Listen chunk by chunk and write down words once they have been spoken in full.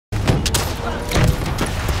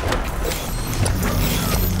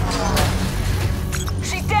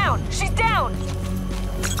She's down! She's down!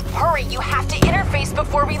 Hurry, you have to interface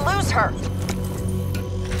before we lose her!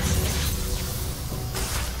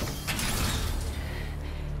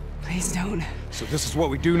 Please don't. So this is what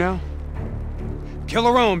we do now? Kill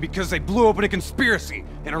our own because they blew open a conspiracy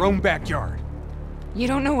in our own backyard. You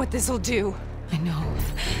don't know what this'll do. I know.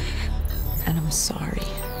 And I'm sorry.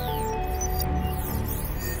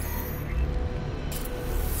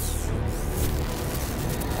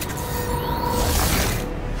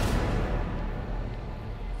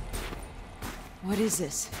 What is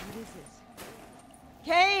this?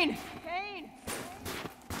 Kane! Kane!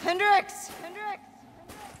 Hendricks! Hendricks!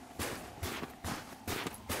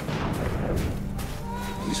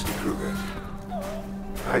 Mr. Kruger,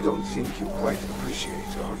 I don't think you quite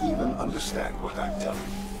appreciate or even understand what I'm telling you.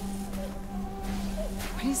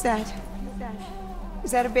 What is that?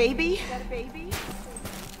 Is that a baby?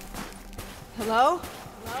 Hello?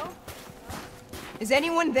 Hello? Is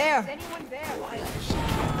anyone there? I understand what you're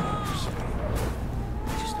saying. I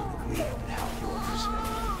just don't agree with how your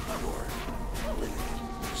perspective, your limited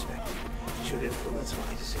perspective, should influence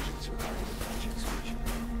my decisions regarding the project's future.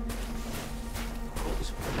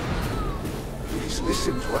 Please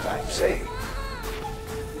listen to what I'm saying.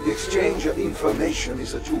 The exchange of information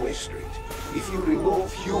is a two-way street. If you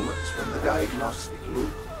remove humans from the diagnostic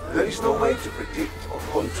loop, there is no way to predict or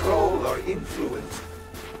control or influence.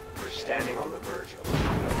 We're standing on the verge of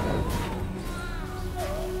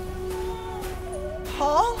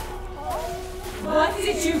Paul? What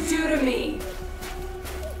did you do to me?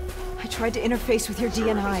 I tried to interface with your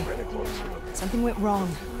DNI. Something went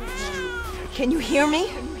wrong. Can you hear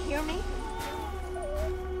me?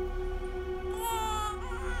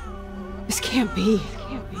 This can't be.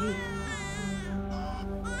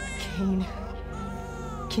 Kane,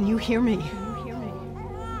 can you hear me?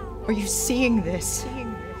 Are you seeing this?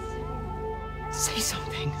 Say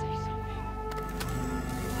something.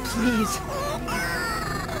 Please.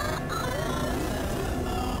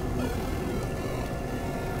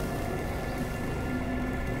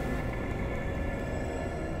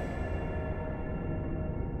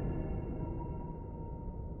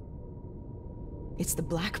 It's the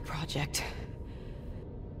Black Project.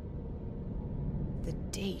 The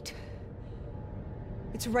date.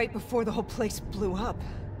 It's right before the whole place blew up.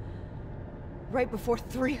 Right before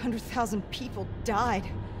 300,000 people died.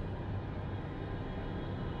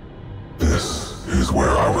 This is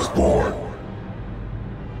where I was born.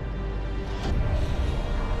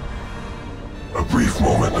 A brief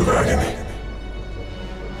moment of agony.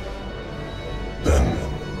 Then,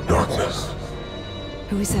 darkness.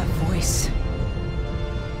 Who is that voice?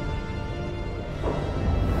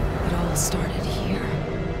 It all started here.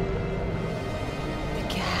 The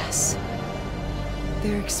gas.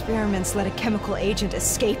 Their experiments let a chemical agent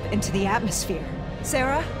escape into the atmosphere.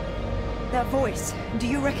 Sarah? That voice, do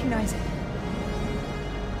you recognize it?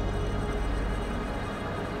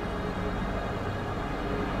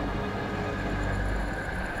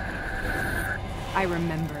 I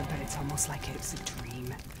remember, but it's almost like it was a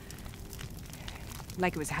dream.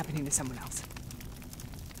 Like it was happening to someone else.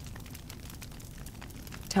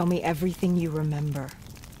 Tell me everything you remember.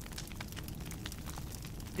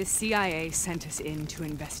 The CIA sent us in to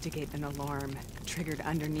investigate an alarm triggered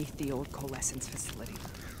underneath the old coalescence facility.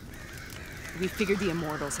 We figured the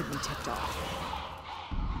Immortals had been tipped off.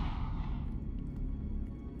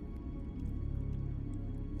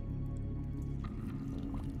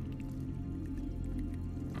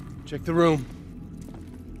 Check the room.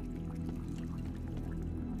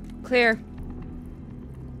 Clear.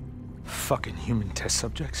 Fucking human test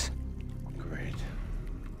subjects. Great.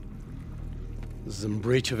 This is in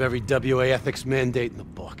breach of every WA ethics mandate in the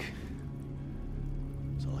book.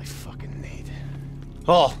 That's all I fucking need.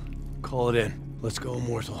 Hall, call it in. Let's go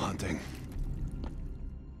immortal hunting.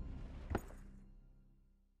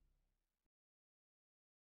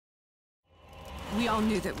 We all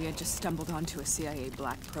knew that we had just stumbled onto a CIA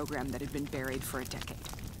black program that had been buried for a decade.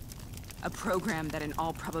 A program that in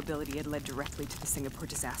all probability had led directly to the Singapore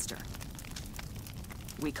disaster.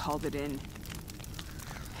 We called it in,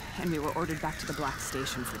 and we were ordered back to the Black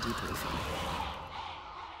Station for debriefing.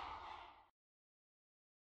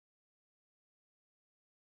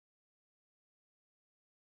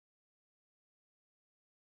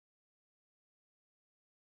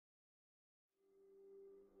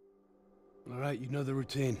 All right, you know the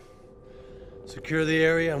routine. Secure the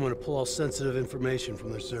area. I'm gonna pull all sensitive information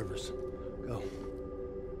from their servers. Go.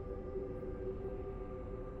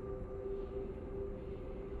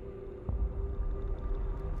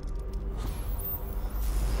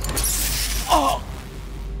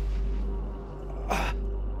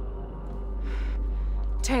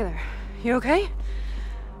 You okay?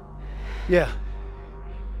 Yeah.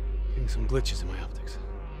 Getting some glitches in my optics.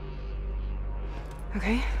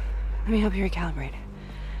 Okay. Let me help you recalibrate.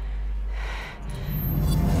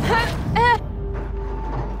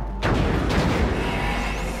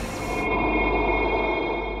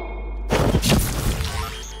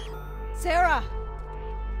 Sarah!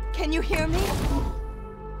 Can you hear me?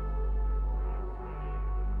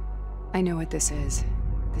 I know what this is.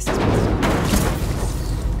 This is wisdom.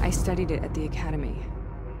 I studied it at the Academy.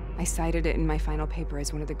 I cited it in my final paper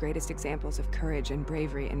as one of the greatest examples of courage and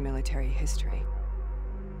bravery in military history.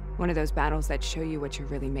 One of those battles that show you what you're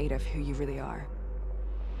really made of, who you really are.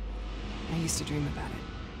 I used to dream about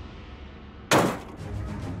it.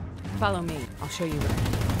 Follow me. I'll show you where.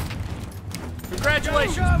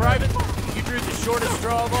 Congratulations, Private! You drew the shortest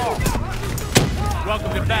straw of all.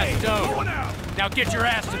 Welcome to Bastogne. Now get your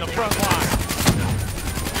ass to the front line.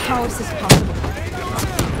 How is this possible?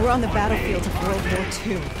 We're on the battlefield of World War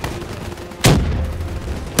II.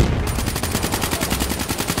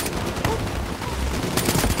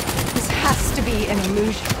 This has to be an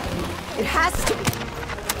illusion. It has to be.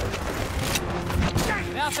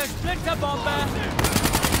 Werfe Splitterbombe!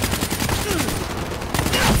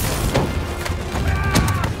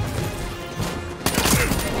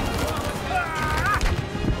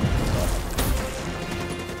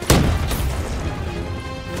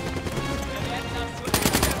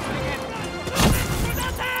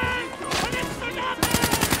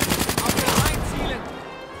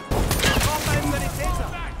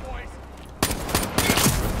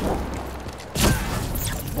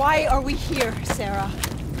 Why are we here, Sarah?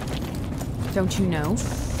 Don't you know?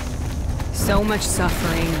 So much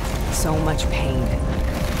suffering, so much pain.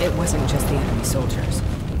 It wasn't just the enemy soldiers.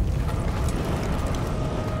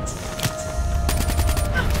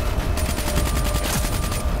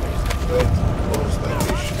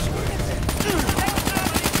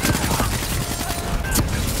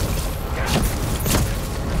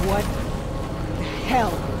 What the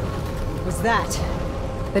hell was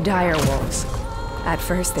that? The dire wolves. At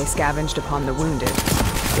first, they scavenged upon the wounded,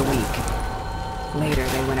 the weak. Later,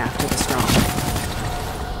 they went after the strong.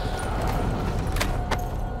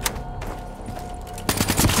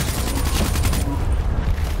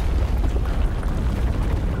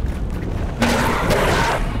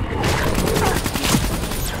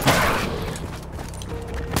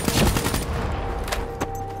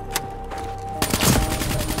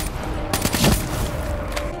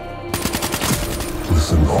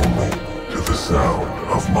 Listen only to the sound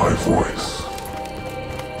of my voice.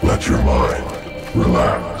 Let your mind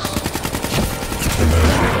relax.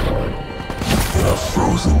 Imagine in a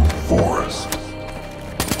frozen forest.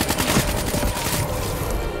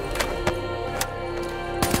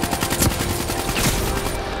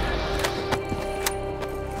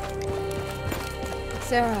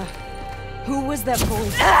 Sarah, who was that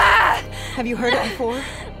voice? Have you heard it before?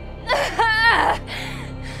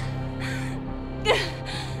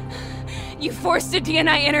 You forced a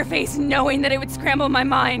DNI interface knowing that it would scramble my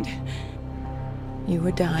mind. You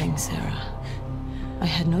were dying, Sarah. I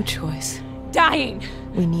had no choice. Dying!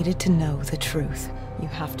 We needed to know the truth. You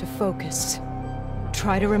have to focus.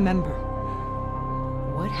 Try to remember.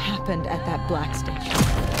 What happened at that black station?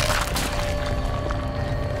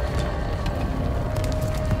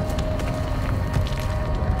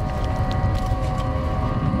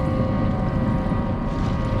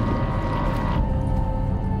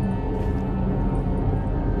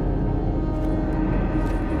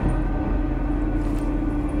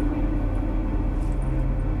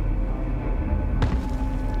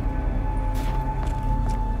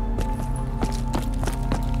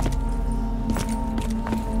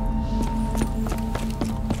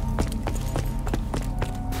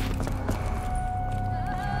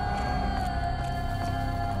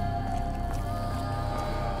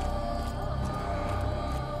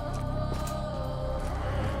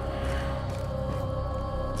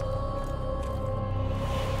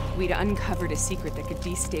 We'd uncovered a secret that could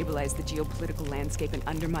destabilize the geopolitical landscape and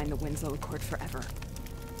undermine the Winslow Accord forever.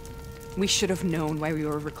 We should have known why we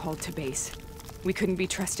were recalled to base. We couldn't be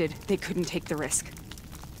trusted. They couldn't take the risk.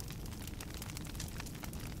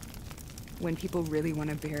 When people really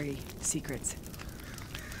want to bury secrets,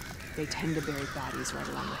 they tend to bury bodies right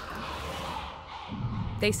along with them.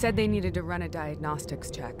 They said they needed to run a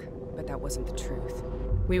diagnostics check, but that wasn't the truth.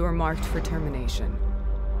 We were marked for termination.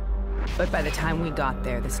 But by the time we got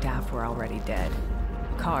there, the staff were already dead.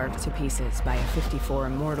 Carved to pieces by a 54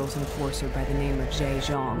 Immortals enforcer by the name of Jay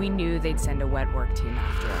Jean. We knew they'd send a wet work team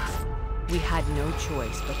after us. We had no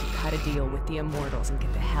choice but to cut a deal with the Immortals and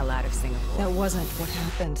get the hell out of Singapore. That wasn't what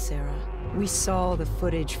happened, Sarah. We saw the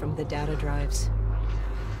footage from the data drives.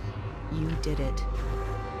 You did it.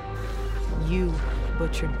 You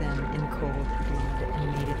butchered them in cold blood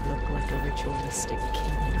and made it look like a ritualistic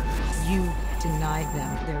killing. You denied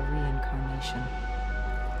them their reincarnation.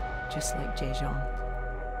 Just like Jaejeon.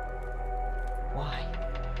 Why?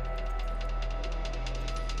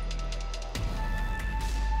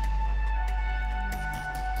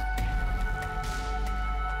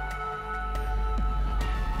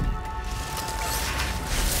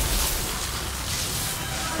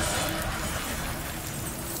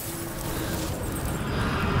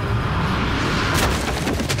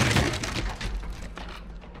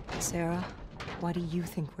 Sarah, why do you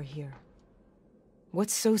think we're here?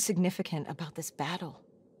 What's so significant about this battle?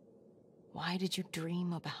 Why did you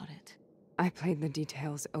dream about it? I played the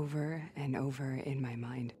details over and over in my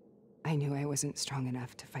mind. I knew I wasn't strong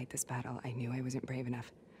enough to fight this battle. I knew I wasn't brave enough.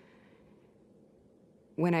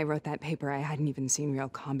 When I wrote that paper, I hadn't even seen real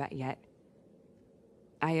combat yet.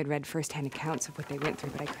 I had read first-hand accounts of what they went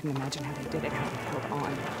through, but I couldn't imagine how they did it, how they held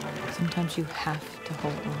on. Sometimes you have to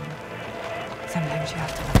hold on. Sometimes you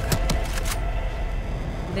have to let go.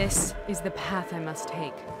 This is the path I must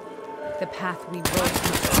take. The path we both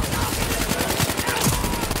must take.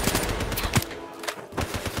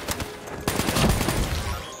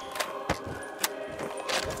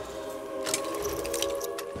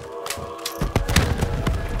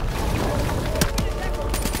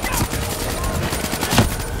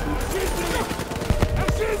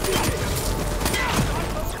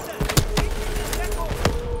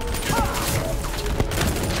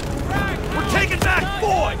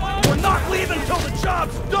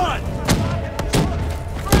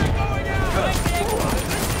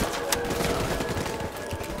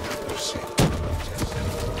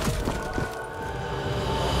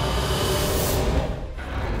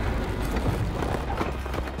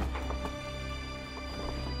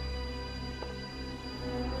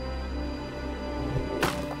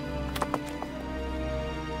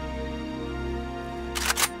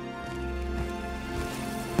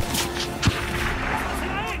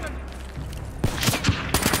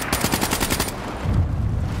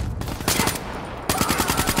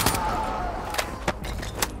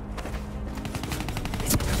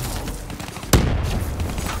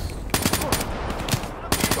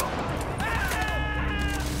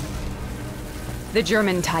 The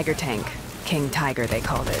German Tiger tank. King Tiger, they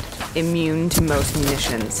called it. Immune to most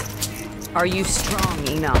munitions. Are you strong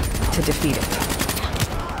enough to defeat it?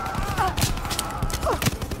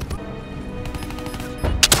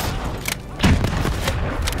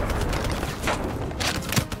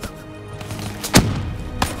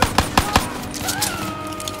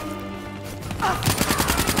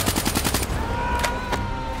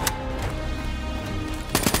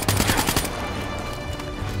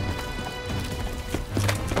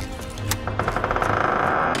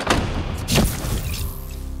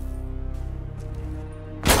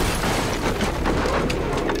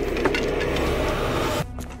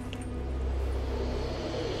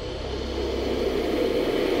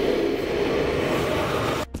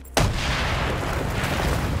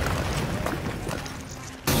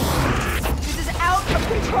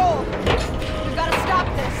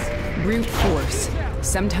 Brute force.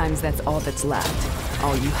 Sometimes that's all that's left.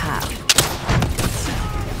 All you have.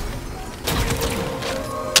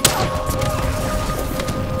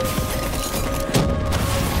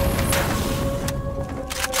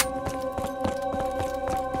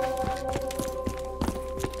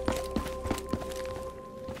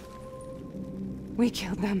 We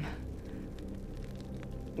killed them.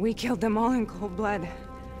 We killed them all in cold blood.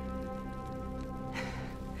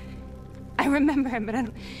 I remember it, but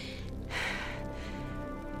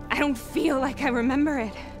I don't feel like I remember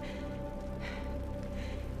it.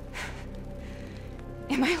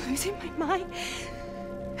 Am I losing my mind?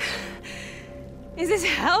 Is this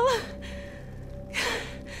hell?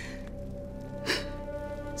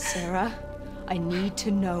 Sarah, I need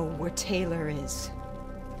to know where Taylor is.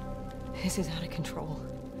 This is out of control.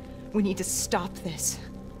 We need to stop this.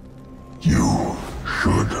 You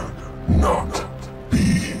should not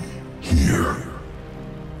be here.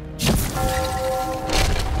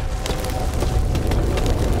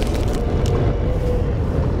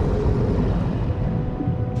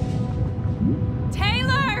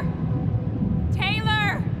 Taylor!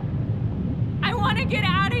 Taylor! I want to get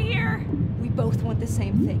out of here! We both want the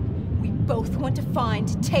same thing. We both want to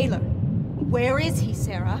find Taylor. Where is he,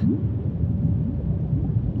 Sarah?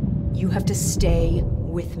 You have to stay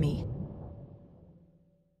with me.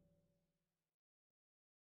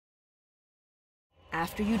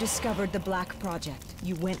 After you discovered the Black Project,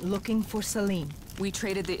 you went looking for Celine. We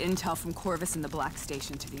traded the intel from Corvus and the Black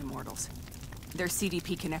Station to the Immortals. Their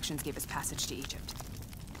CDP connections gave us passage to Egypt.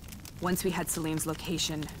 Once we had Salim's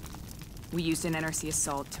location, we used an NRC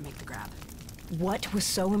assault to make the grab. What was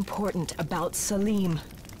so important about Salim?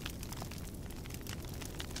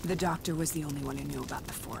 The doctor was the only one who knew about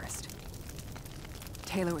the forest.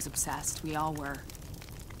 Taylor was obsessed. We all were.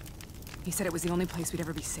 He said it was the only place we'd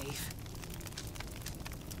ever be safe.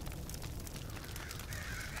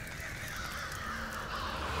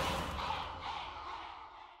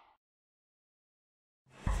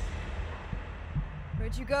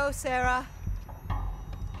 Where'd you go, Sarah?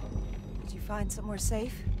 Did you find somewhere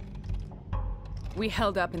safe? We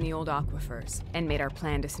held up in the old aquifers and made our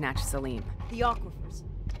plan to snatch Salim. The aquifers?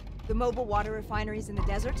 The mobile water refineries in the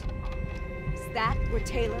desert? Is that where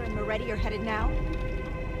Taylor and Moretti are headed now?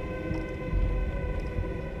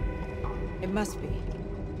 It must be.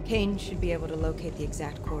 Kane should be able to locate the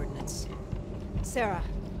exact coordinates. Sarah,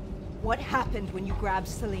 what happened when you grabbed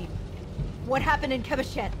Salim? What happened in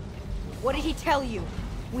Kebashet? What did he tell you?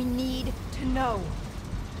 We need to know.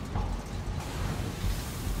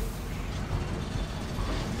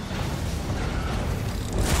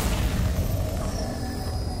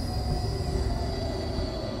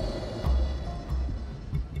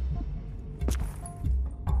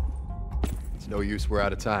 It's no use, we're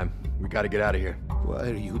out of time. We gotta get out of here.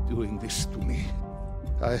 Why are you doing this to me?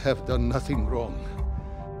 I have done nothing wrong.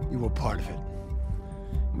 You were part of it.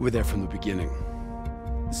 You were there from the beginning.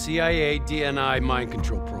 The CIA DNI mind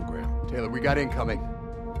control program. Taylor, we got incoming.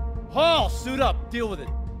 Hall, suit up. Deal with it.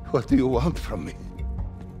 What do you want from me?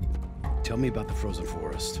 Tell me about the frozen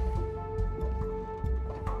forest.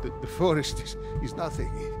 The forest is nothing.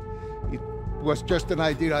 It was just an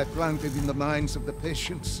idea I planted in the minds of the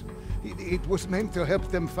patients. It was meant to help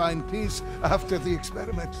them find peace after the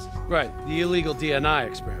experiments. Right, the illegal DNI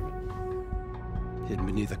experiment. Hidden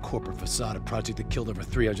beneath a corporate facade, a project that killed over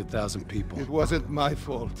 300,000 people. It wasn't my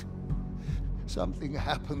fault. Something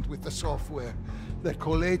happened with the software that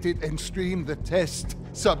collated and streamed the test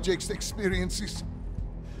subjects' experiences.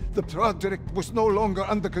 The project was no longer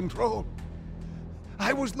under control.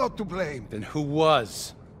 I was not to blame. Then who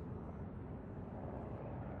was?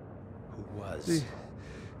 Who was? The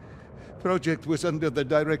project was under the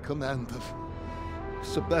direct command of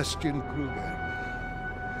Sebastian Kruger,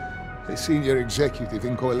 a senior executive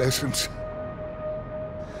in Coalescence.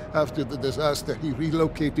 After the disaster, he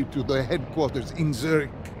relocated to the headquarters in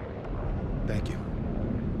Zurich. Thank you.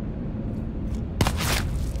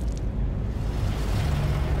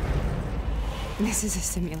 This is a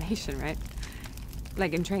simulation, right?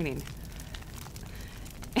 Like in training.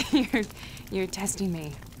 You're testing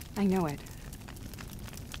me. I know it.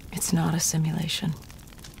 It's not a simulation.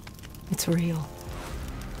 It's real.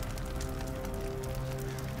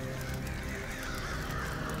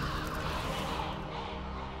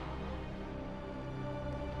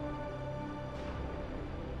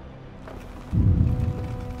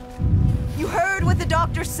 You heard what the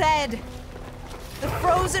doctor said. The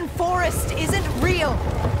frozen forest isn't real.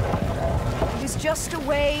 It is just a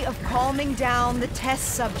way of calming down the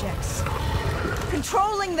test subjects.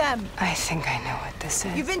 Controlling them. I think I know what this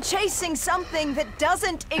is. You've been chasing something that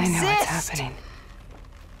doesn't exist. I know what's happening.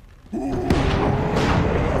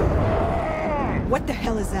 What the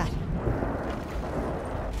hell is that?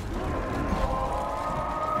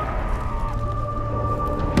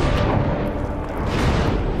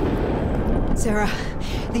 Sarah,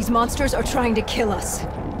 these monsters are trying to kill us.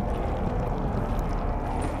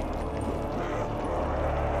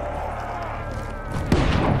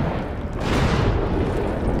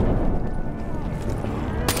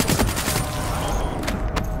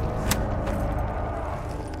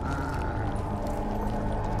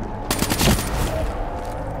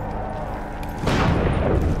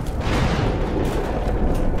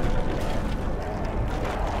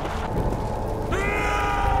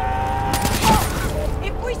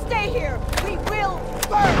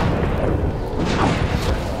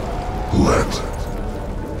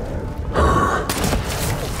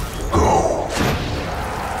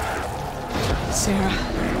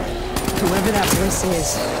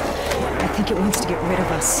 Is. I think it wants to get rid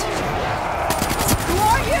of us. Who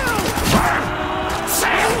are you?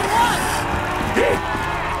 Say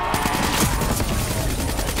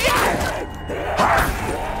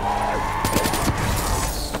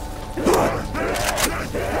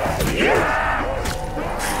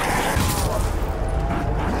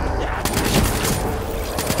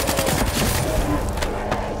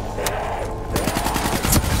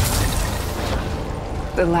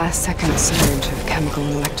The last second surge of chemical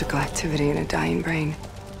and electrical activity in a dying brain.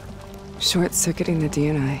 Short-circuiting the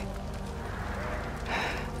DNI.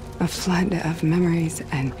 A flood of memories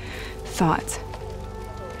and thoughts.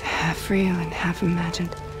 Half real and half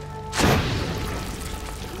imagined.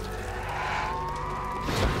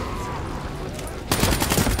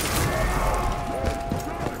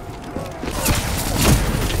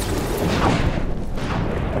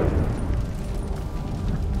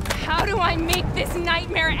 How do I make this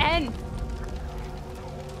nightmare end?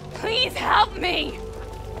 Please help me!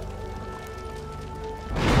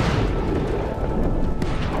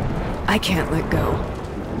 I can't let go.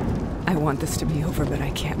 I want this to be over, but I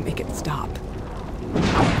can't make it stop.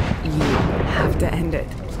 You have to end it,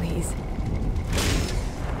 please.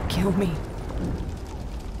 Kill me.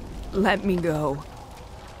 Let me go.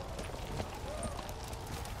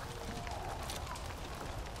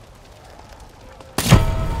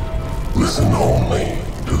 Listen only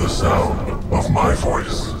to the sound of my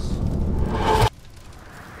voice.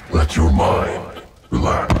 Let your mind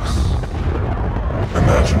relax.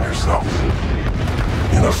 Imagine yourself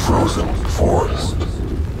in a frozen forest.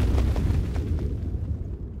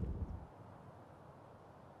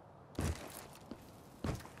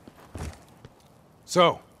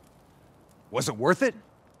 So, was it worth it?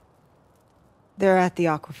 They're at the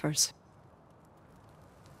aquifers.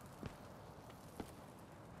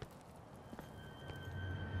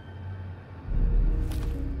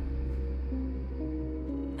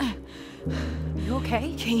 You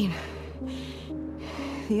okay? Kane.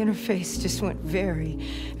 The interface just went very,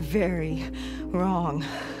 very wrong.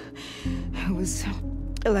 It was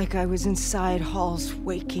like I was inside Hall's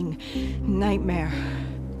waking nightmare.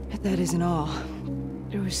 But that isn't all.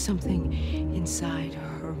 There was something inside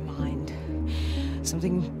her mind.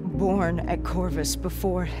 Something born at Corvus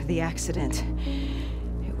before the accident.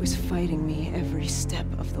 It was fighting me every step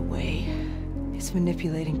of the way. It's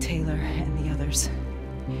manipulating Taylor and the others.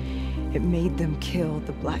 It made them kill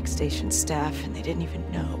the Black Station staff, and they didn't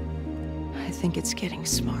even know. I think it's getting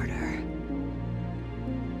smarter.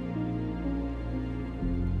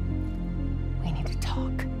 We need to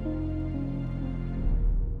talk.